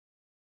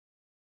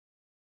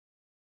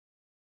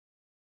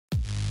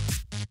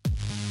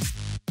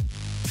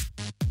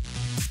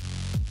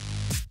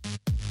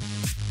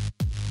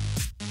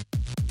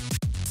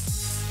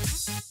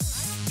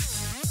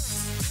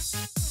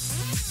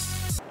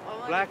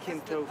black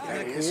him toe.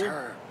 That is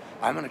her.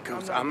 I'm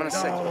gonna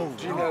say. No.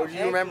 Do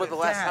you remember the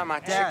last time I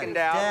chickened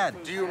out?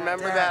 Dad, Do you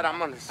remember that? I'm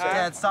gonna say.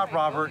 Dad, stop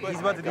Robert. He's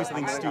about to do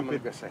something I'm gonna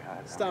stupid. go say hi.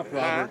 Stop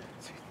Robert.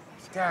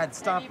 Dad,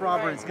 stop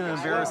Robert. It's gonna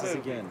embarrass us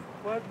again.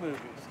 What movie?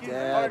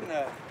 Dad.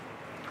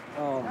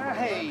 Oh my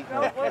Hey,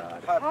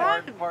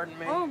 Pardon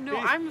me. Oh no,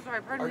 I'm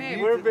sorry. Pardon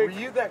me. Were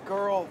you that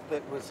girl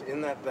that was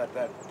in that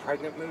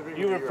pregnant movie?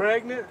 You were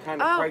pregnant?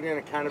 Kind of pregnant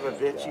and kind of a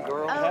bitchy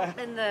girl?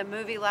 Oh, in the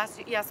movie last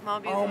year. Yeah, Small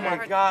Beautiful. Oh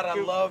my God,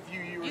 I love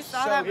you. You were You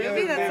saw so that good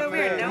movie? in That's so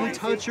weird. No Don't one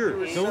touch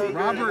her. Don't,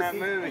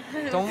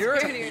 Robert.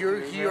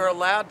 Don't. You're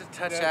allowed to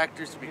touch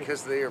actors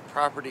because they are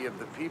property of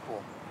the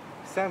people.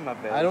 Send my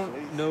bed. I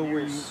don't know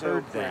where you so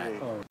heard that. pretty.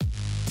 Oh.